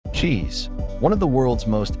Cheese, one of the world's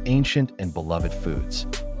most ancient and beloved foods.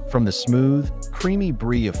 From the smooth, creamy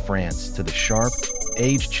brie of France to the sharp,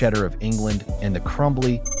 aged cheddar of England and the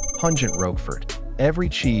crumbly, pungent Roquefort, every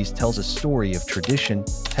cheese tells a story of tradition,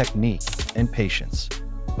 technique, and patience.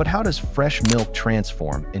 But how does fresh milk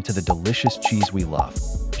transform into the delicious cheese we love?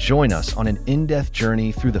 Join us on an in-depth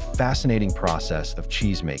journey through the fascinating process of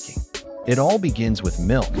cheesemaking. It all begins with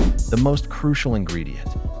milk, the most crucial ingredient.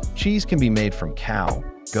 Cheese can be made from cow,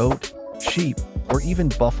 goat, sheep, or even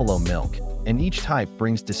buffalo milk, and each type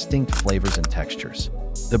brings distinct flavors and textures.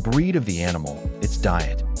 The breed of the animal, its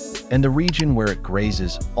diet, and the region where it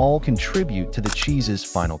grazes all contribute to the cheese's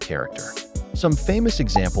final character. Some famous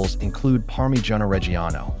examples include Parmigiano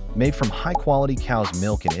Reggiano, made from high-quality cow's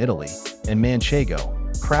milk in Italy, and Manchego,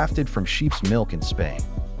 crafted from sheep's milk in Spain.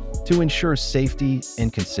 To ensure safety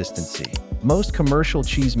and consistency, most commercial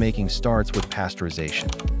cheesemaking starts with pasteurization,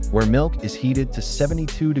 where milk is heated to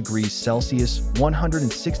 72 degrees Celsius,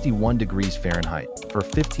 161 degrees Fahrenheit, for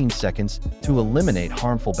 15 seconds to eliminate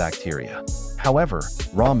harmful bacteria. However,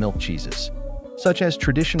 raw milk cheeses, such as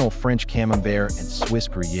traditional French Camembert and Swiss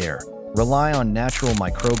Gruyere, rely on natural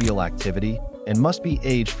microbial activity and must be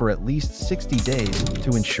aged for at least 60 days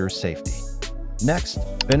to ensure safety. Next,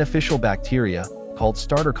 beneficial bacteria, called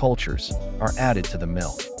starter cultures, are added to the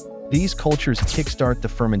milk. These cultures kickstart the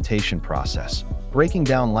fermentation process, breaking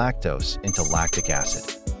down lactose into lactic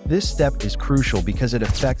acid. This step is crucial because it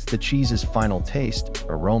affects the cheese's final taste,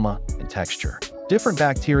 aroma, and texture. Different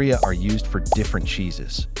bacteria are used for different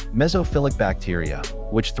cheeses. Mesophilic bacteria,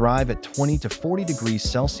 which thrive at 20 to 40 degrees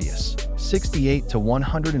Celsius, 68 to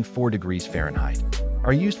 104 degrees Fahrenheit,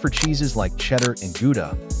 are used for cheeses like cheddar and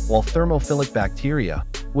Gouda, while thermophilic bacteria,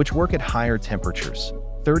 which work at higher temperatures,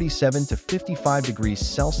 37 to 55 degrees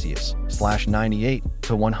Celsius, 98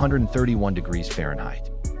 to 131 degrees Fahrenheit,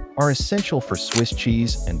 are essential for Swiss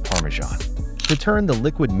cheese and Parmesan. To turn the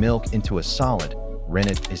liquid milk into a solid,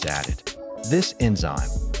 rennet is added. This enzyme,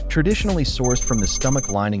 traditionally sourced from the stomach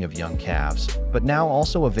lining of young calves, but now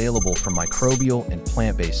also available from microbial and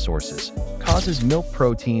plant-based sources, causes milk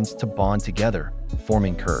proteins to bond together,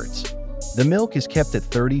 forming curds. The milk is kept at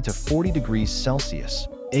 30 to 40 degrees Celsius,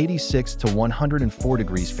 86 to 104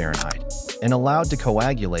 degrees Fahrenheit, and allowed to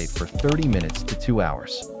coagulate for 30 minutes to 2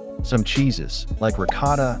 hours. Some cheeses, like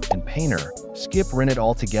ricotta and paneer, skip rennet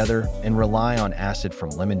altogether and rely on acid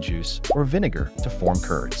from lemon juice or vinegar to form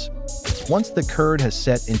curds. Once the curd has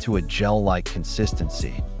set into a gel-like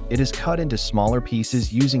consistency, it is cut into smaller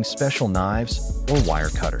pieces using special knives or wire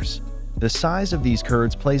cutters. The size of these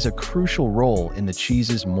curds plays a crucial role in the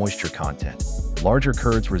cheese's moisture content. Larger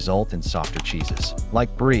curds result in softer cheeses,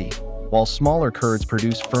 like brie, while smaller curds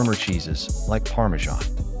produce firmer cheeses, like Parmesan.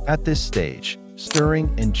 At this stage,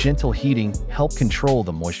 stirring and gentle heating help control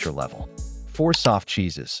the moisture level. For soft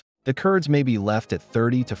cheeses, the curds may be left at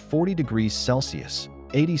 30 to 40 degrees Celsius,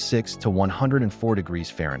 86 to 104 degrees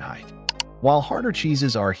Fahrenheit, while harder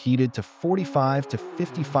cheeses are heated to 45 to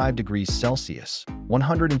 55 degrees Celsius,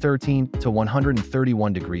 113 to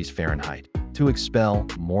 131 degrees Fahrenheit, to expel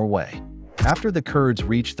more whey. After the curds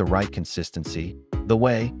reach the right consistency, the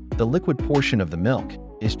whey, the liquid portion of the milk,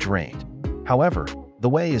 is drained. However, the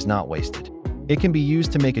whey is not wasted. It can be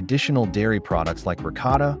used to make additional dairy products like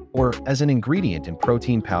ricotta or as an ingredient in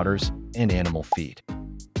protein powders and animal feed.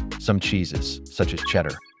 Some cheeses, such as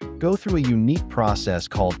cheddar, go through a unique process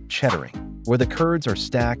called cheddaring, where the curds are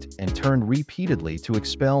stacked and turned repeatedly to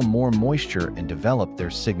expel more moisture and develop their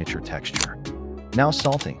signature texture. Now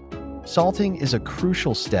salting. Salting is a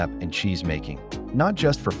crucial step in cheese making, not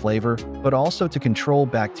just for flavor, but also to control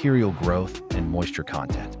bacterial growth and moisture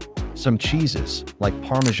content. Some cheeses, like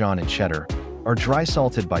Parmesan and cheddar, are dry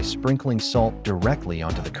salted by sprinkling salt directly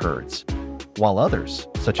onto the curds, while others,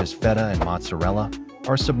 such as feta and mozzarella,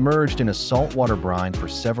 are submerged in a saltwater brine for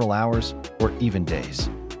several hours or even days.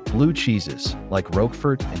 Blue cheeses, like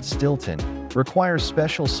Roquefort and Stilton, require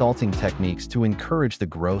special salting techniques to encourage the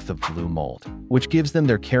growth of blue mold, which gives them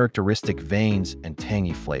their characteristic veins and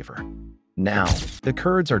tangy flavor. Now, the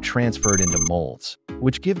curds are transferred into molds,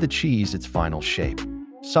 which give the cheese its final shape.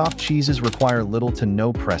 Soft cheeses require little to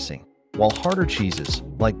no pressing, while harder cheeses,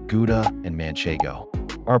 like Gouda and Manchego,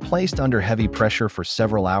 are placed under heavy pressure for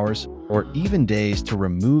several hours or even days to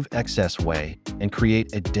remove excess whey and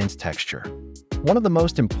create a dense texture. One of the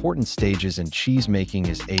most important stages in cheese making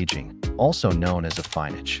is aging, also known as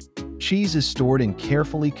affinage. Cheese is stored in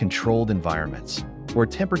carefully controlled environments, where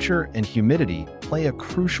temperature and humidity play a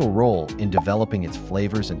crucial role in developing its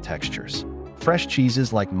flavors and textures. Fresh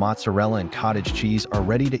cheeses like mozzarella and cottage cheese are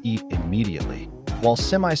ready to eat immediately, while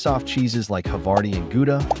semi-soft cheeses like Havarti and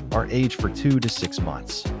Gouda are aged for 2 to 6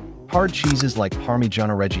 months. Hard cheeses like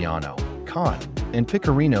Parmigiano Reggiano, Con, and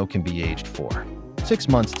Pecorino can be aged for 6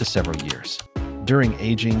 months to several years. During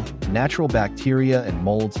aging, natural bacteria and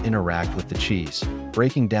molds interact with the cheese,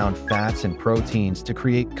 breaking down fats and proteins to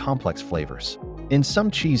create complex flavors. In some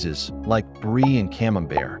cheeses, like brie and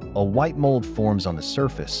camembert, a white mold forms on the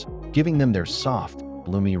surface, giving them their soft,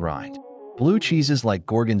 bloomy rind. Blue cheeses like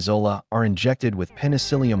Gorgonzola are injected with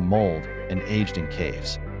penicillium mold and aged in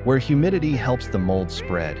caves, where humidity helps the mold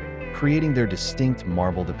spread, creating their distinct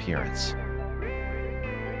marbled appearance.